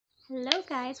Hello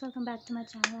guys, welcome back to my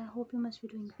channel. I hope you must be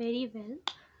doing very well.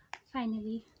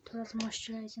 Finally थोड़ा सा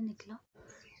moisturiser निकला,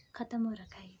 ख़त्म हो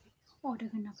रखा है, ये भी ऑर्डर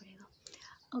करना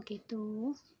पड़ेगा। ओके,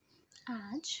 तो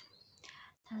आज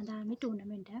थानेदार में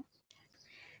टूर्नामेंट है,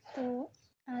 तो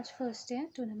आज फर्स्ट डे है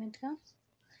टूर्नामेंट का।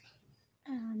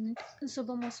 एंड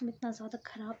सुबह मौसम इतना ज़्यादा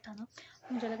ख़राब था ना,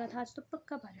 मुझे लगा था आज तो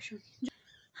पक्का बारिश होगी।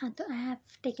 हाँ, तो I have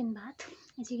taken bath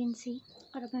as you can see,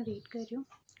 और अब मैं वेट कर रही हूँ।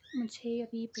 मुझे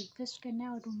अभी ब्रेकफास्ट करना है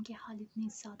और रूम के हाल इतने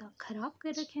ज़्यादा ख़राब कर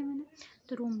रखे हैं मैंने,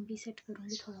 तो रूम भी सेट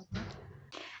करूँगी थोड़ा बहुत।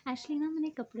 एक्चुअली ना मैंने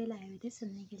कपड़े लाए हुए थे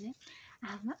सिलने के लिए। I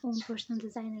have my own personal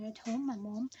designer at home, my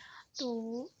mom. तो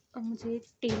मुझे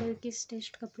टेलर के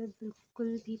स्टिच्ड कपड़े बिल्कुल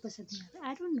भी पसंद नहीं आते।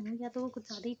 आई डोंट नो, या तो वो कुछ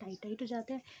ज़्यादा ही टाइट टाइट हो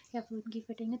जाते हैं या फिर उनकी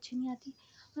फिटिंग अच्छी नहीं आती।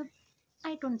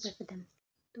 आई डोंट प्रेफर देम,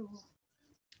 तो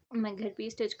मैं घर पे ही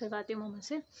स्टिच करवाती हूँ मम्मा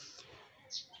से।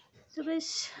 तो बस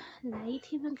लाई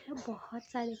थी मैं घर बहुत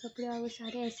सारे कपड़े, और वो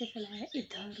सारे ऐसे फैलाए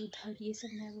इधर उधर, ये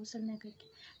सिलना है वो सिलना है करके।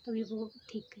 तो अभी वो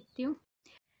ठीक करती हूँ।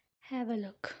 Have a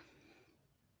look.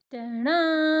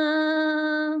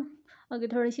 अगर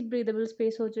थोड़ी सी ब्रीदेबल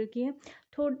स्पेस हो चुकी है।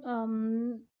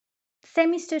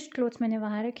 सेमी स्टिच्ड क्लोथ्स मैंने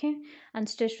वहाँ रखे,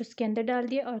 अनस्टिच्ड उसके अंदर डाल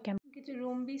दिया। और क्या,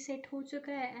 रूम भी सेट हो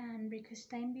चुका है एंड ब्रेकफास्ट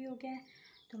टाइम भी हो गया है,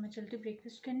 तो मैं चलती हूँ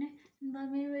ब्रेकफास्ट करने। बाद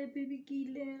में बेबी भी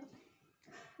गीले हैं,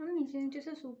 हम नीचे नीचे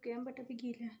से सूख गए हैं बट अभी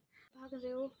गीले हैं। भाग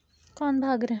रहे हो? कौन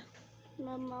भाग रहे हैं?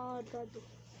 मम्मा और दादू।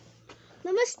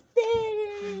 नमस्ते।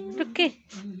 रुके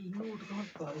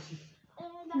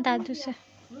दादू से,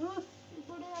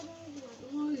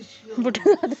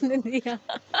 बुढ़ा दादू ने दिया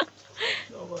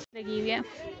लगी हुई है।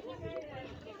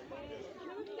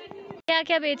 क्या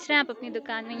क्या बेच रहे हैं आप अपनी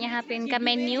दुकान में? यहाँ पे इनका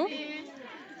मेन्यू।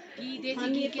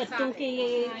 हम ये पत्तों के,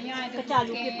 ये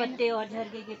कचालू के पत्ते और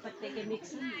झरगे के पत्ते के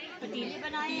मिक्स पतीले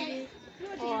बनाए हैं,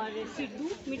 और सिड्डू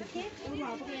मीठे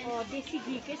और देसी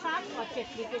घी के साथ और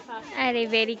चटनी के साथ। अरे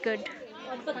वेरी गुड।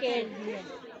 और बकेर भी है,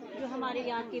 जो हमारे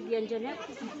यहाँ के व्यंजन है,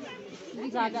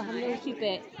 ज़्यादा हमने उसी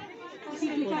पे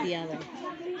वो दिया हुआ है।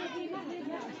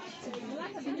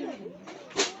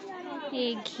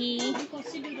 ये घी,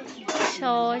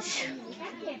 सॉस,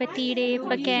 पतीड़े,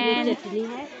 पकैन चटनी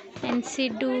है एंड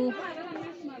सिड्डू।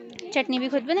 चटनी भी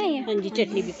खुद बनाई है? हाँ जी,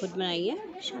 चटनी भी खुद बनाई है,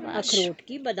 अखरोट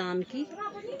की, बादाम की।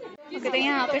 ओके, तो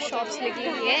यहाँ पे शॉप्स लगी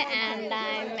हुई है and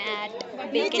I am eight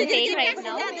bake and take right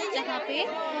now, जहाँ पे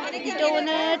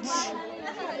donuts,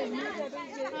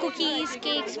 cookies,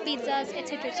 cakes, pizzas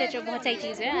etcetera etcetera बहुत सारी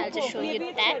चीज़ें हैं। I just show you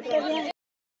that.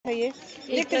 ये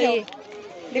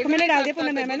देखो मैंने डाल दिया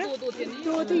पन्ना में ना,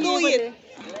 दो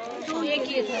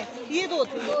ये था, ये दो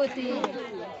थे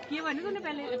ये बने तूने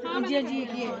पहले। हाँ जी ये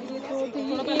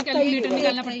थोड़ा पहले कैलकुलेटर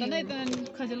निकालना पड़ता ना, इतना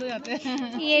खजल हो जाते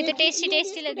हैं। ये तो टेस्टी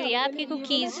टेस्टी लग रही है आपकी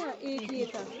कुकीज़। एक ये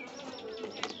था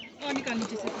और निकाल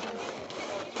नीचे से,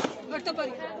 और तो पर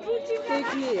एक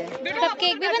ये है। कप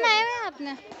केक भी बनाया हुआ है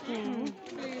आपने?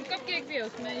 कप केक भी है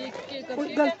उसमें, ये केक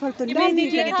गलत फल तो नहीं।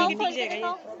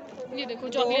 ये देखो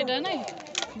चॉकलेट है ना, ये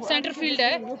सेंटर फील्ड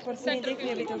है, सेंटर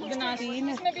फील्ड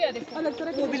इसमें भी है, देखो अलग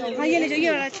तरह के भी। हां ये ले जाइए,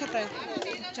 और अच्छा था।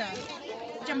 चार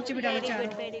चमचे भी डालो, चार।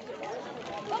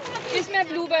 इसमें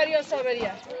ब्लूबेरी और स्ट्रॉबेरी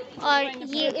है। और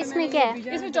ये इसमें क्या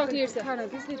है? इसमें चॉकलेट्स है। खाना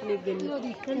किसने प्लेट देनी?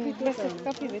 बस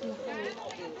काफी है,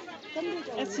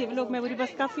 अच्छी लोग मैं बोली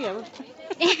बस काफी है वो।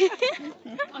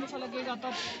 अच्छा लगेगा तो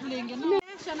लेंगे ना।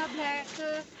 सना ब्लैक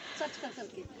सर्च कर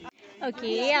करके।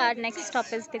 Okay, our next stop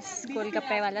is this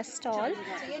गोलगप्पे वाला स्टॉल,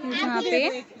 जहाँ पे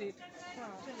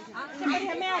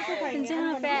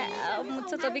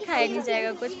मुझसे तो भी खाया नहीं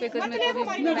जाएगा कुछ, बिकॉज मैं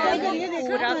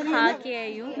पूरा खा के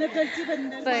आई हूँ,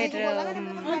 पर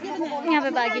यहाँ पे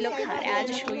बाकी लोग खा रहे हैं।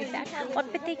 आज शो यू दैट। और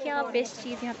पता है क्या बेस्ट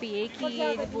चीज़ यहाँ पे ये कि ये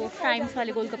वो फ्राइम्स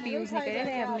वाले गोलगप्पे यूज़ नहीं कर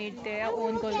रहे हैं, made their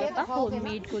own golgappa, home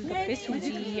made गोलगप्पे,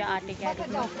 सूजी या आटे के आटे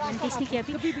मैंने टेस्ट नहीं किया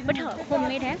अभी, बट हाँ होम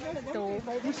मेड है, तो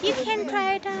you can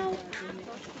try it out.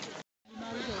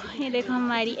 ये देखो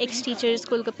हमारी एक्स टीचर्स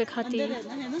गोलगप्पे खाती है।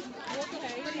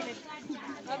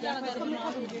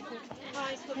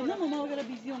 ना मम्मा वगैरह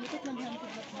बिजी होंगे तो इतना ध्यान से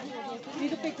रखना, नहीं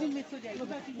तो पैकिंग मिस हो जाएगी।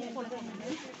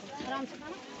 आराम से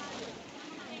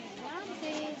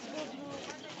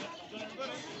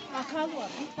खा लो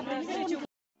आप।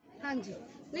 हाँ जी,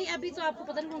 नहीं अभी तो आपको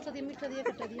पता नहीं कौन सा दिया, मीठा दिया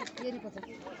खट्टा दिया, ये नहीं पता।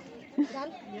 दाल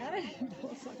यार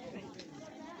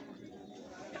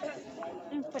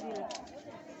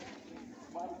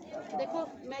देखो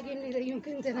मैं गिन नहीं रही हूँ,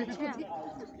 किन देना चाहती।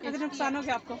 कैसे नुकसान हो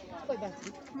गया आपको? कोई बात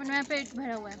नहीं, मेरा पेट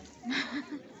भरा हुआ है।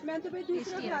 मैं तो भाई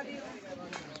दूसरा खा रही हूँ।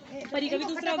 परी का भी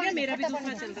दूसरा हो गया, मेरा भी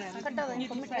दूसरा चल रहा है। खट्टा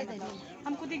इनको मिठाई देनी,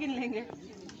 हम खुद ही गिन लेंगे।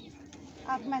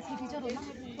 आप मैथ्स की टीचर हो ना,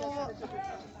 तो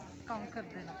काउंट कर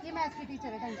देना। ये मैथ्स की टीचर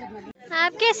है, टेंशन मत लो।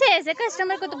 आप कैसे ऐसे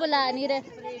कस्टमर को तो बुला नहीं रहे?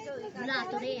 बुला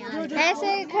तो रहे यार,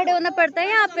 ऐसे खड़े होना पड़ता है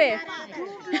यहाँ पे।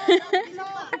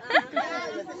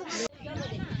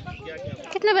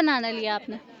 कितने बनाना लिया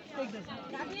आपने?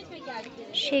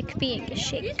 शेक पियेंगे,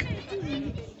 शेक।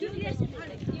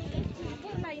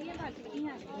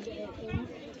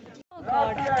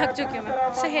 गॉड, थक चुकी हूँ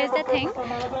मैं। सो हियर्स द थिंग,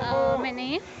 मैंने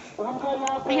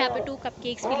यहाँ पे 2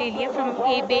 कपकेक्स भी ले लिए from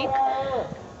A bake.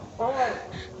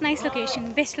 Nice location,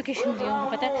 best location लिया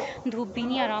हूँ, पता है धूप भी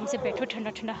नहीं, आराम से बैठो,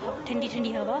 ठंडी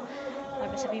ठंडी हवा। और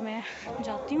बस अभी मैं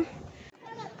जाती हूँ।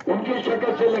 उनकी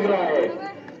शक्ल से लग रहा है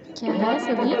क्या है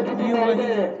सभी?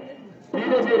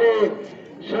 धीरे धीरे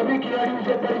सभी खिलाड़ियों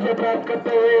से परिचय प्राप्त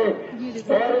करते हुए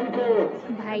और उनको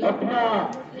भाई अपना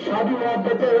साधुवाद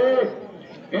देते हुए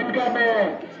इनका मैं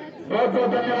बहुत बहुत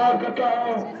धन्यवाद करता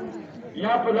हूँ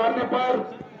यहाँ पधारने पर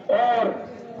और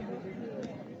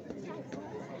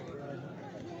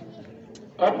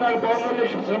अपना बहुमूल्य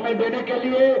समय देने के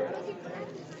लिए।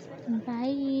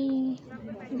 भाई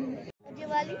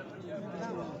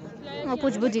और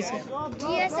पूछ बुझी से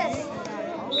जीएसएस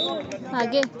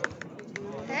आगे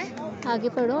है, आगे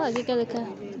पढ़ो, आगे क्या लिखा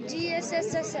है?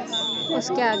 जीएसएसएस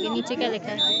उसके आगे नीचे क्या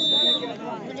लिखा है?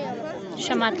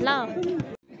 शमातला।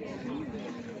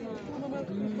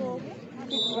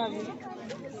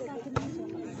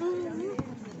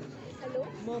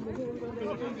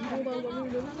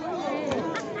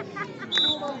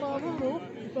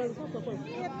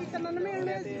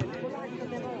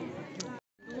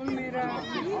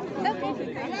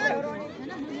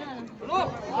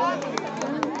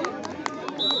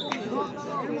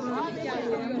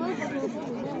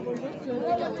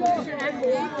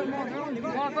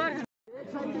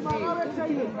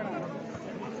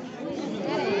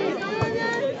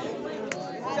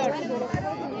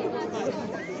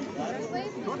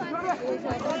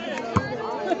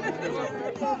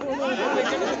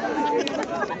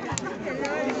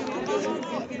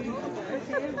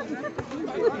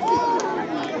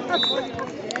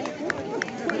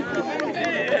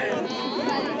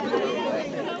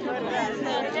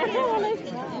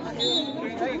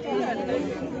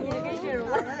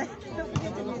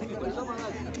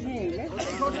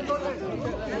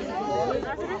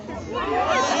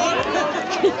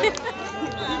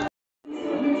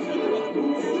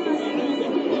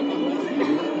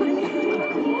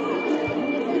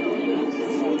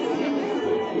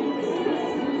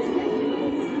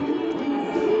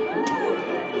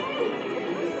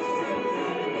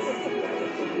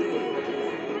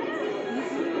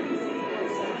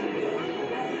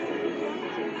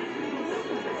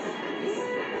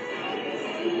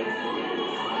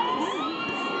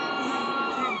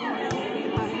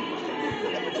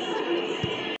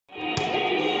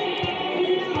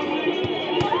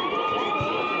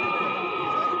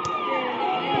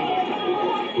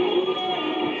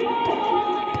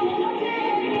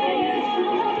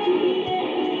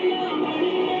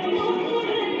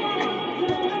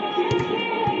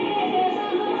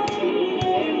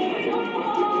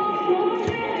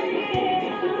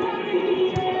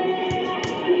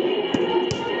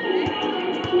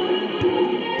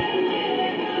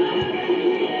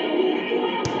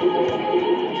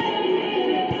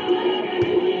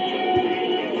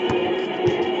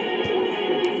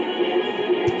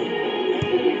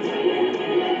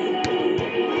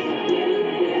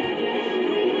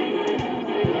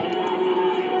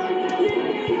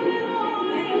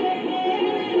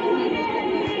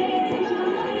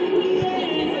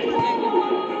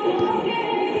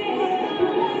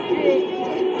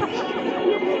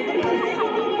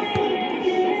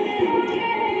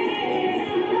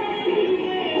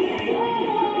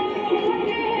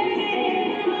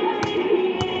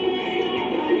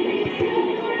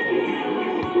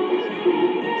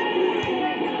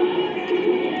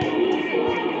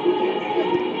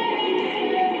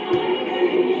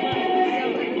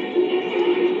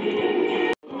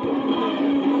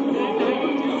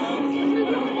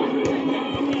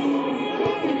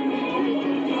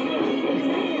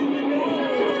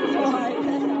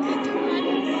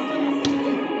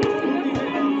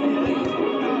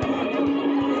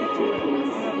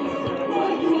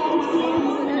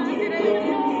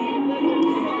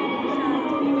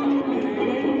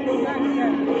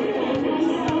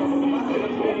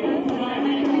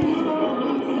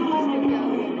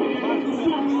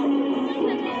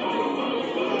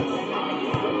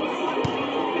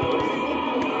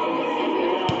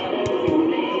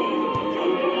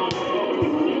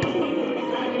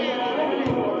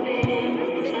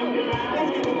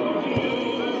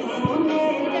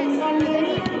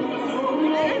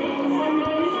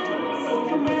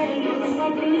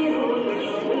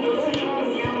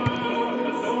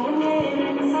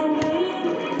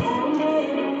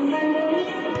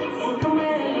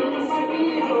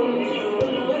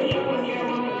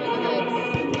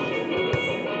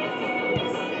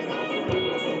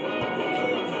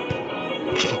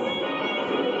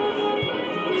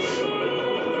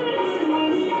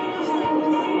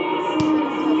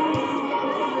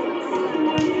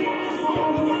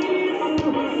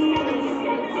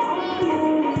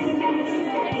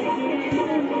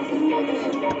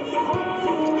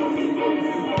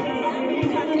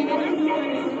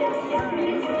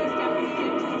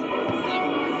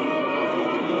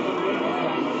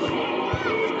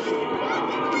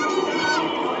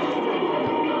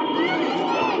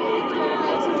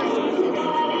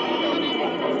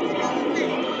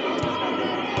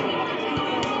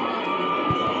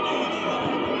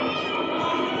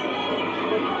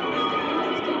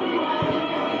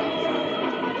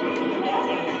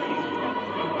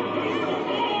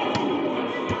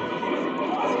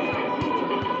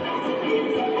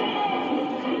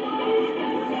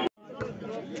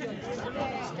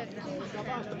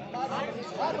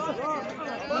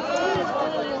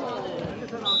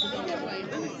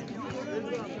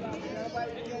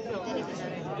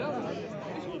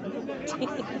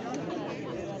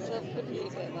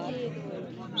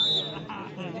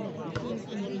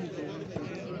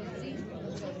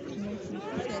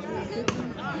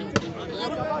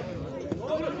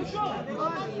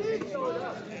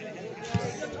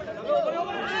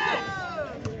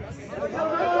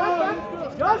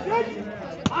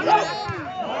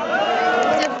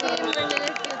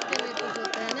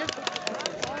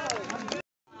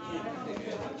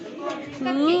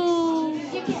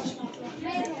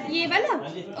 ये वाला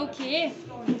ओके,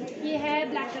 ये है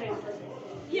ब्लैक करेंट,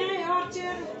 ये है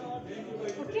ऑर्चर।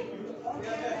 ओके,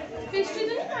 पेस्ट्री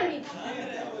तो नहीं खानी,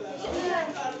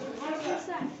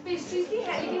 पेस्ट्री भी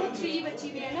है लेकिन वो 3 बची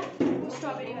हुई है ना,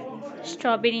 स्ट्रॉबेरी वाली।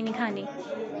 स्ट्रॉबेरी नहीं खानी,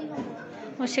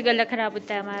 उससे गला खराब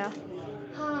होता है हमारा।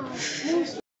 हाँ,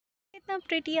 इतना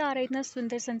प्रिटी आ रहा है, इतना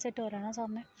सुंदर सनसेट हो रहा है ना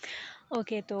सामने।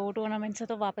 ओके, तो टूर्नामेंट से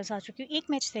तो वापस आ चुकी हूँ। एक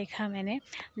मैच देखा मैंने,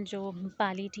 जो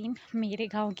बाली टीम, मेरे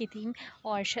गांव की टीम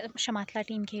और शमातला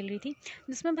टीम खेल रही थी,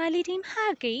 जिसमें बाली टीम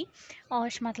हार गई और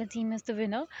शमातला टीम इज़ द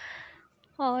विनर।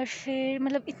 और फिर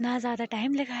मतलब इतना ज़्यादा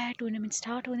टाइम लगा है टूर्नामेंट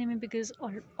स्टार्ट होने में, बिकॉज़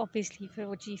और ऑब्वियसली फिर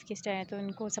वो चीफ़ गेस्ट आए तो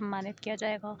उनको सम्मानित किया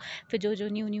जाएगा। फिर जो जो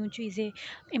न्यू चीज़ें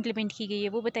इम्प्लीमेंट की गई है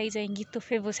वो बताई जाएंगी, तो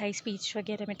फिर वो सारी स्पीच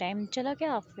वगैरह में टाइम चला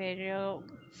गया।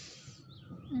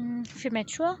 फिर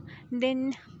मैच हुआ,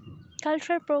 देन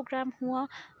कल्चरल प्रोग्राम हुआ,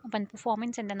 one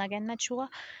performance and then again match हुआ,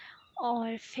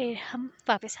 और फिर हम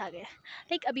वापस आ गए।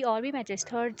 लाइक अभी और भी मैचेस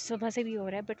थर्ड सुबह से भी हो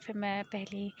रहा है, बट फिर मैं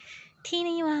पहले थी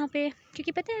नहीं वहाँ पे,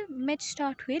 क्योंकि पता है मैच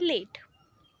स्टार्ट हुए लेट।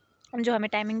 जो हमें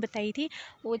टाइमिंग बताई थी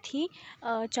वो थी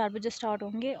 4 बजे स्टार्ट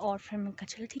होंगे, और फिर मैं कहा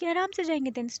चलो ठीक है आराम से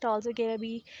जाएंगे। देन स्टॉल्स वगैरह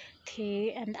भी थे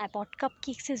and I bought cup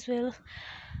cakes as well.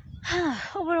 हाँ,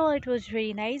 overall it was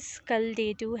very nice. कल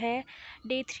डे 2 है,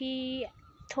 डे 3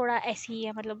 थोड़ा ऐसी ही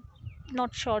है, मतलब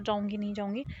नॉट श्योर जाऊँगी नहीं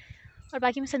जाऊँगी। और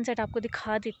बाकी मैं सनसेट आपको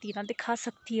दिखा देती ना, दिखा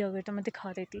सकती है अगर तो मैं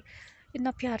दिखा देती,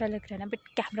 इतना प्यारा लग रहा है ना, बट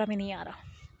कैमरा में नहीं आ रहा।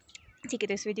 ठीक है,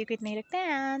 तो इस वीडियो को इतना ही रखते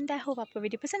हैं एंड आई होप आपको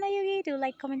वीडियो पसंद आई होगी। Do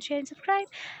like, comment, share and subscribe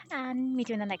and meet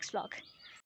you in the next vlog.